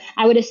whatever,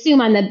 I would assume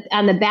on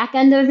the back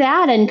end of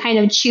that, and kind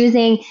of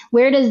choosing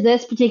where does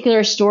this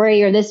particular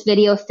story or this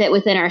video fit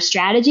within our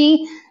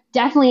strategy.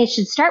 Definitely it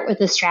should start with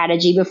the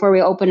strategy before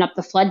we open up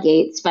the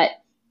floodgates. But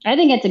I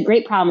think it's a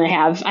great problem to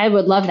have. I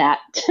would love that.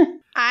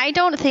 I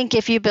don't think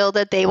if you build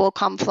it, they will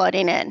come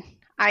flooding in.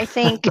 I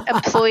think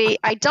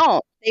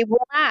they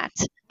will not.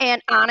 And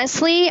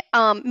honestly,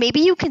 maybe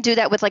you can do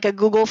that with like a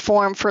Google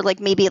form for like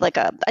maybe like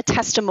a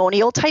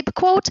testimonial type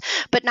quote,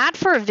 but not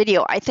for a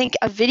video. I think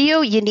a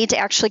video, you need to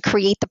actually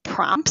create the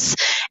prompts,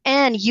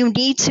 and you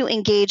need to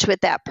engage with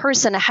that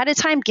person ahead of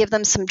time, give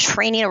them some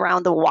training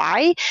around the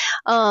why,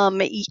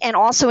 and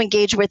also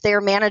engage with their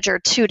manager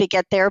too to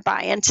get their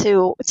buy-in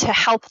to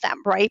help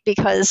them, right?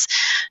 Because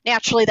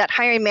naturally that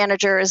hiring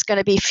manager is going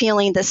to be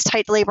feeling this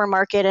tight labor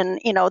market, and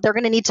they're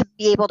going to need to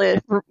be able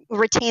to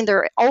retain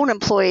their own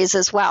employees employees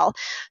as well.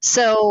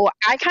 So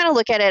I kind of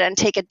look at it and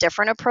take a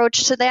different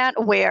approach to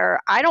that, where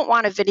I don't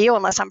want a video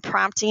unless I'm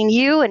prompting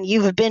you and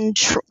you've been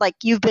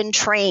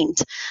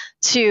trained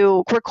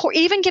to record,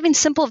 even giving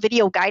simple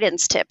video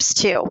guidance tips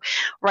too,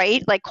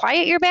 right? Like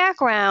quiet your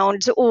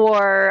background,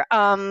 or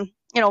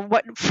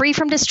free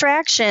from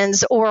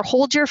distractions, or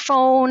hold your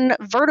phone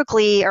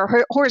vertically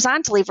or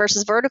horizontally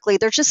versus vertically.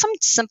 There's just some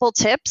simple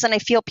tips. And I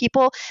feel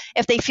people,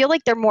 if they feel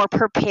like they're more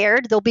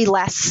prepared, they'll be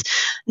less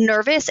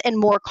nervous and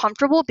more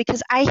comfortable,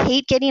 because I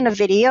hate getting a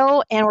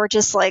video and we're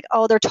just like,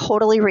 oh, they're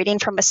totally reading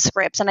from a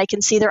script and I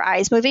can see their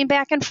eyes moving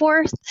back and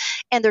forth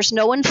and there's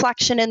no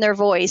inflection in their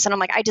voice. And I'm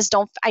like, I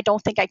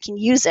don't think I can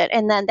use it.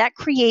 And then that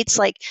creates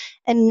like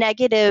a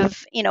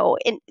negative,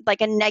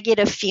 a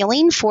negative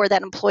feeling for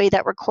that employee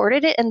that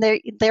recorded it. And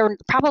they're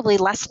probably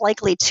less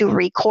likely to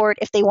record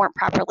if they weren't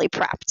properly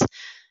prepped.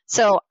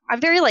 So I'm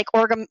very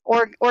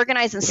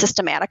organized and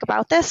systematic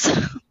about this.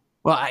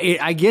 Well,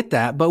 I get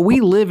that, but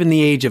we live in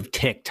the age of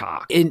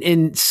TikTok.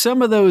 And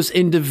some of those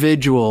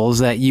individuals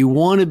that you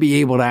want to be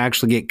able to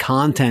actually get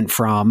content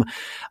from,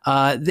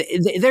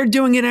 they're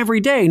doing it every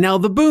day. Now,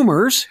 the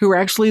boomers who are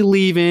actually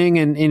leaving,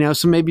 and,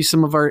 so maybe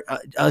some of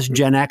us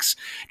Gen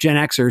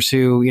Xers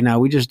who,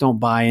 we just don't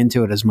buy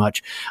into it as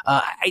much.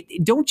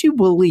 Don't you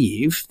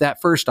believe that,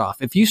 first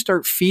off, if you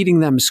start feeding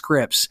them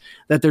scripts,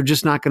 that they're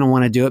just not going to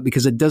want to do it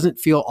because it doesn't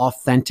feel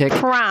authentic?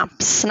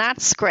 Prompts,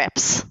 not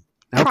scripts.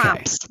 Okay.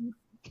 Prompts.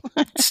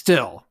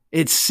 Still,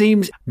 it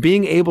seems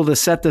being able to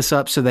set this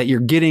up so that you're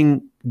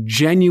getting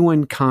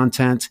genuine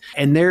content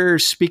and they're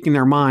speaking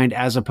their mind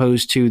as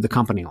opposed to the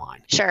company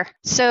line. Sure.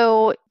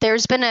 So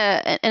there's been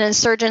an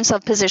insurgence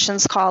of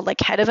positions called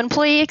like head of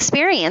employee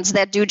experience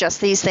that do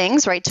just these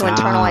things, right? To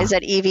internalize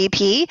that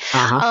EVP.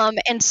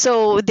 And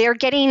so they're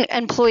getting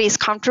employees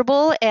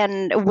comfortable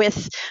and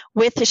with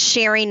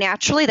sharing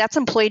naturally. That's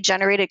employee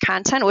generated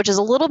content, which is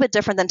a little bit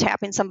different than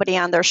tapping somebody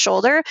on their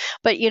shoulder.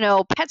 But,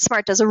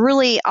 PetSmart does a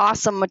really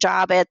awesome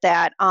job at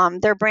that.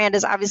 Their brand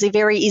is obviously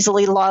very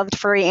easily loved,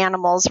 furry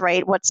animals,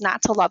 right? What's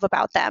not to love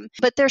about them?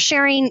 But they're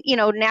sharing,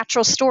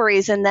 natural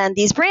stories. And then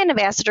these brand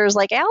ambassadors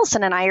like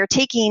Allison and I are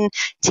taking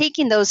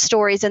those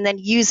stories and then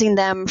using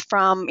them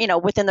from,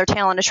 within their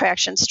talent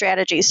attraction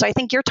strategy. So I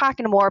think you're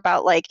talking more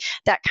about like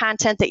that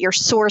content that you're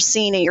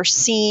sourcing and you're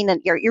seeing, and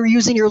you're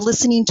using your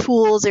listening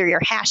tools or your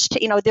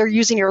hashtag, they're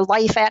using your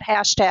life at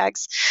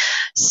hashtags.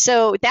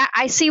 So that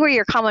I see where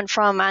you're coming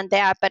from on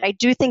that, but I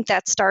do think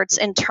that starts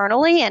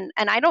internally. And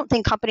I don't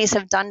think companies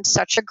have done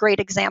such a great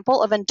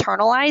example of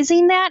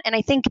internalizing that. And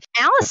I think,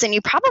 Allison,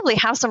 you probably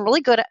have some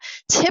really good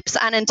tips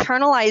on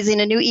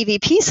internalizing a new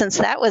EVP, since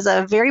that was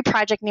a very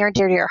project near and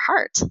dear to your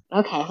heart.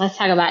 Okay, let's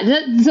talk about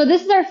it. So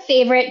this is our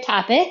favorite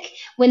topic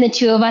when the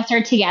two of us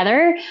are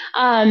together.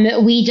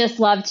 We just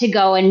love to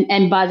go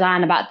and buzz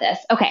on about this.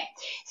 Okay,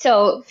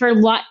 so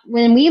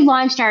when we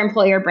launched our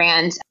employer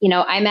brand,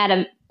 I'm at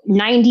a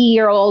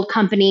 90-year-old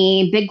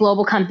company, big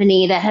global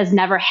company that has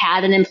never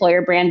had an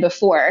employer brand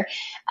before.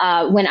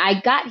 When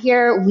I got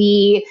here,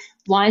 we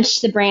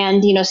launched the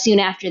brand, soon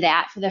after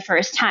that for the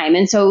first time.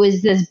 And so it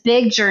was this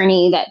big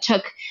journey that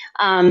took,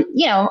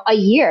 a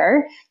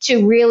year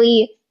to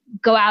really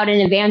go out and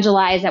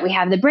evangelize that we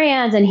have the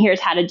brand and here's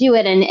how to do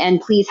it.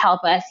 And please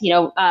help us,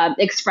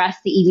 express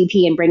the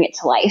EVP and bring it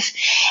to life.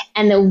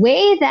 And the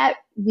way that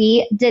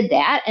we did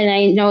that, and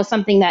I know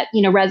something that,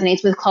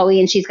 resonates with Chloe,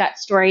 and she's got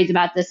stories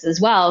about this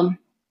as well,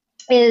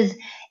 is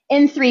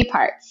in 3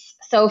 parts.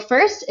 So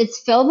first, it's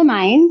fill the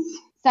minds.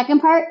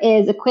 Second part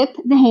is equip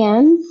the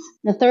hands.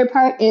 The third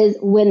part is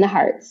win the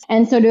hearts.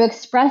 And so to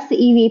express the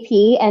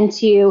EVP and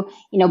to,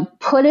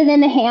 put it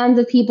in the hands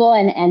of people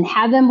and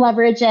have them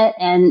leverage it.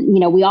 And,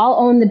 we all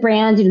own the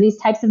brand, these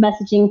types of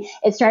messaging.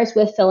 It starts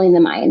with filling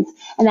the minds.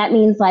 And that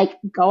means like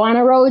go on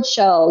a road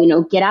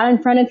show, get out in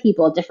front of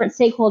people, different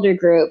stakeholder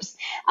groups,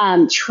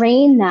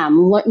 train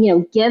them,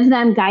 give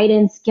them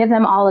guidance, give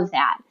them all of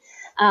that.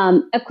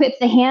 Equip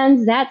the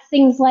hands. That's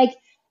things like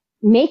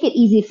make it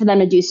easy for them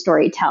to do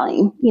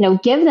storytelling,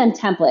 give them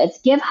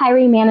templates, give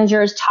hiring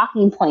managers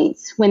talking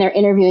points when they're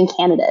interviewing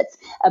candidates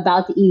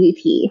about the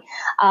EVP.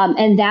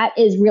 And that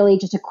is really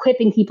just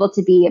equipping people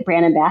to be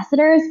brand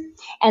ambassadors.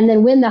 And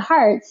then win the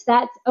hearts.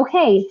 That's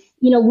okay.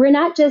 We're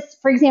not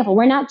just, for example,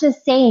 we're not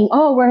just saying,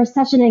 oh, we're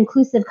such an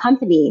inclusive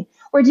company.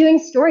 We're doing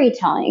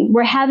storytelling.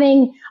 We're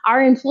having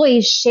our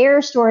employees share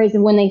stories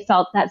of when they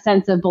felt that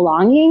sense of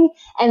belonging.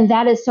 And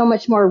that is so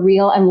much more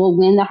real and will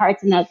win the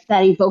hearts. And that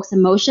evokes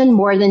emotion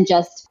more than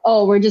just,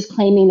 oh, we're just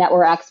claiming that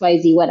we're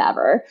XYZ,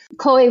 whatever.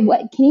 Chloe,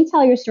 can you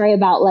tell your story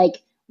about like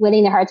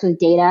winning the hearts with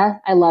data?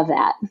 I love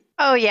that.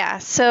 Oh, yeah.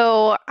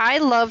 So I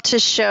love to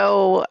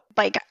show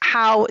like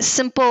how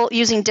simple,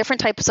 using different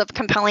types of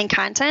compelling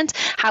content,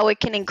 how it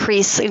can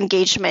increase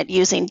engagement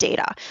using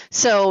data.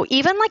 So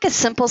even like a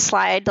simple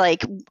slide,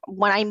 like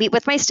when I meet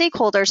with my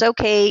stakeholders,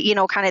 okay,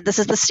 kind of this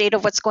is the state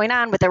of what's going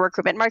on with their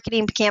recruitment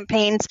marketing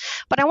campaigns,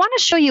 but I want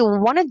to show you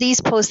one of these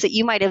posts that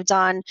you might have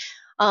done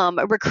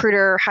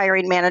recruiter,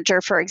 hiring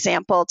manager, for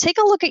example, take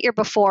a look at your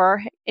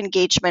before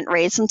engagement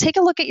rates and take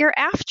a look at your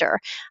after.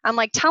 I'm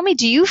like, tell me,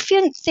 do you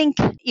think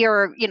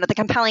your, the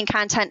compelling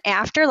content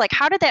after, like,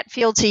 how did that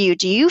feel to you?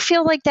 Do you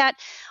feel like that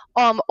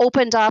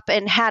opened up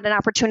and had an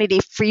opportunity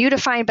for you to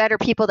find better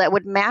people that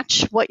would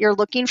match what you're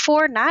looking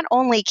for, not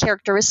only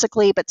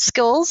characteristically, but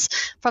skills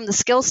from the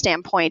skill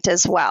standpoint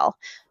as well?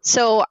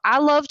 So I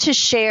love to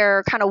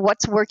share kind of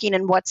what's working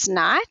and what's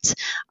not.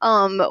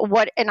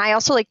 And I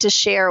also like to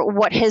share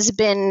what has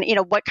been,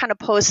 what kind of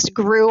posts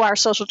grew our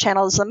social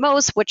channels the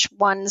most, which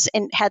ones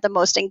had the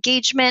most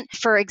engagement,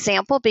 for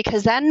example,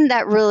 because then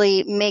that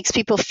really makes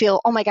people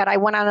feel, oh my God, I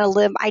went on a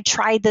limb. I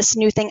tried this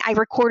new thing. I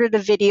recorded a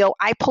video.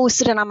 I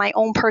posted it on my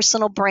own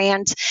personal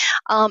brand.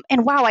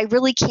 And wow, I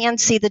really can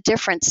see the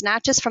difference,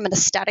 not just from an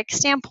aesthetic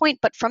standpoint,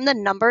 but from the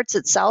numbers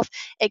itself.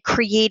 It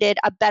created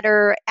a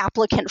better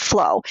applicant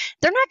flow.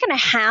 They're not going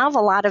to have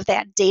a lot of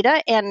that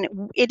data,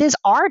 and it is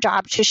our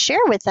job to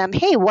share with them,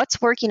 hey,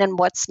 what's working and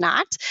what's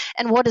not,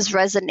 and what is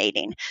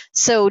resonating.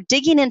 So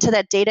digging into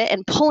that data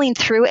and pulling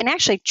through and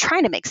actually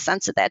trying to make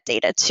sense of that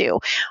data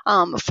too,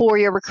 for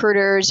your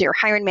recruiters, your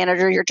hiring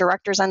manager, your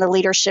directors on the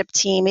leadership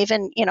team,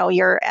 even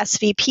your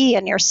SVP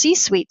and your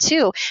C-suite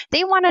too.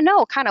 They want to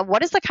know kind of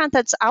what is the content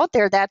that's out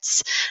there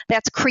that's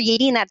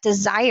creating that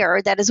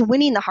desire, that is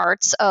winning the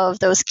hearts of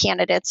those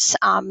candidates,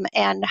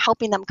 and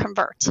helping them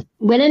convert.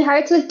 Winning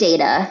hearts with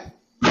data.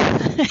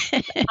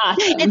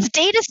 Awesome. It's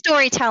data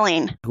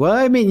storytelling. Well,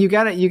 I mean, you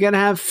gotta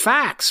have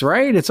facts,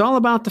 right? It's all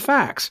about the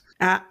facts.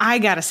 I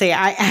gotta say,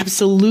 I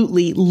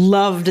absolutely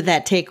loved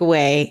that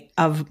takeaway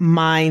of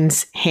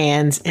minds,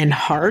 hands, and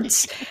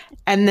hearts.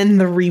 And then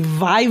the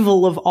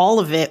revival of all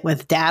of it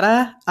with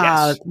data.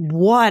 Yes.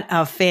 What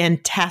a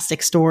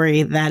fantastic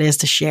story that is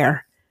to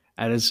share.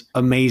 That is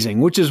amazing,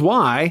 which is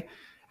why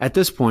at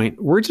this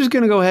point, we're just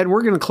going to go ahead and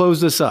we're going to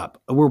close this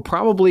up. We'll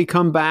probably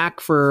come back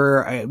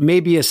for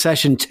maybe a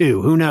session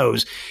 2. Who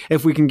knows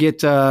if we can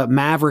get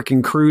Maverick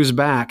and Cruz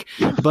back.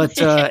 But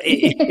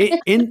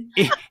in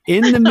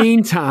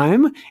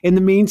the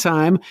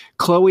meantime,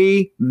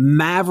 Chloe,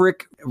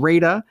 Maverick,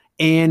 Rada,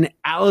 and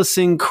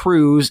Allison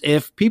Cruz,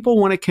 if people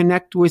want to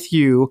connect with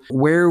you,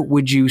 where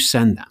would you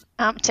send them?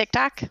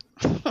 TikTok. Yep.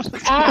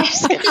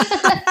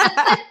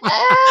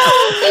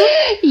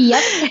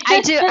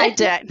 I do.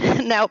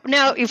 No,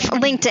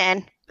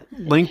 LinkedIn.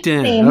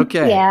 LinkedIn. Same.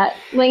 Okay. Yeah.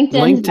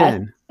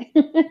 LinkedIn.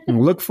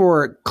 Look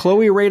for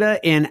Chloe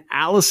Rada and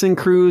Allison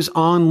Cruz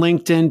on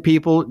LinkedIn,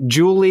 people.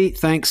 Julie,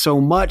 thanks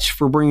so much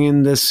for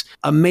bringing this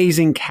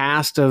amazing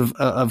cast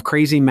of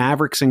crazy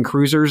Mavericks and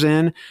Cruisers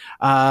in.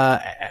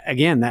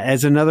 Again, that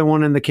is another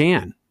one in the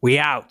can. We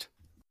out.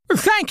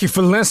 Thank you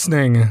for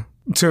listening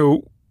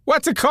to,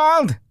 what's it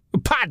called? A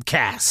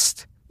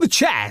podcast. The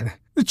Chad.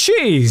 The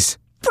Cheese.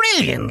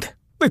 Brilliant.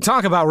 They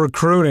talk about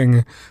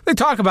recruiting. They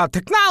talk about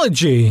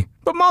technology.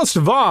 But most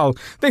of all,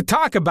 they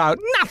talk about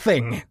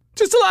nothing.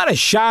 Just a lot of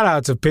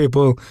shout-outs of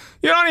people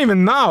you don't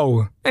even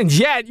know. And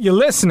yet you're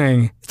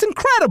listening. It's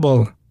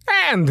incredible.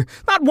 And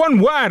not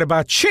one word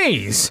about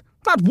cheese.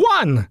 Not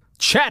one.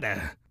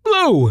 Cheddar.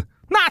 Blue.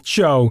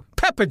 Nacho.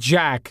 Pepper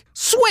Jack.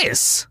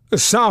 Swiss.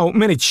 So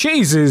many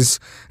cheeses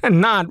and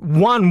not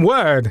one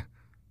word.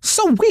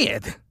 So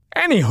weird.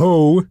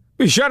 Anywho,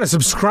 be sure to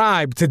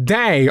subscribe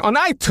today on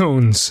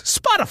iTunes,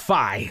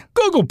 Spotify,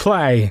 Google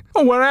Play,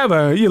 or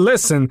wherever you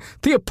listen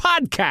to your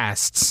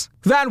podcasts.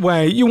 That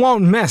way you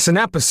won't miss an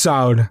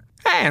episode.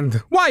 And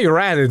while you're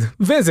at it,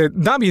 visit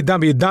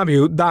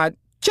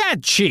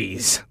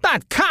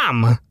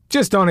www.chadcheese.com.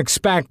 Just don't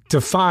expect to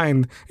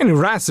find any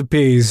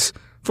recipes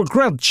for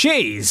grilled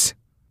cheese.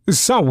 It's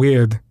so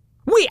weird.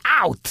 We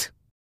out!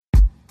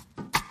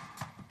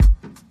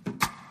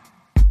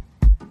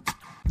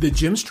 The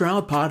Jim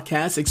Stroud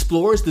Podcast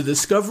explores the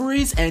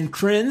discoveries and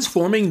trends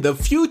forming the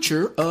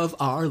future of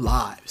our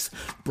lives.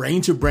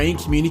 Brain-to-brain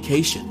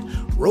communication,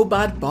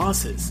 robot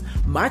bosses,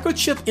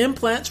 microchip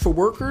implants for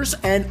workers,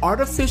 and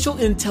artificial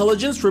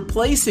intelligence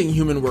replacing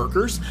human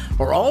workers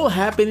are all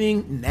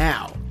happening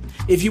now.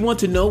 If you want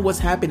to know what's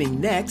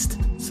happening next,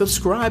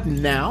 subscribe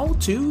now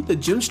to the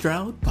Jim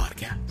Stroud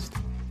Podcast.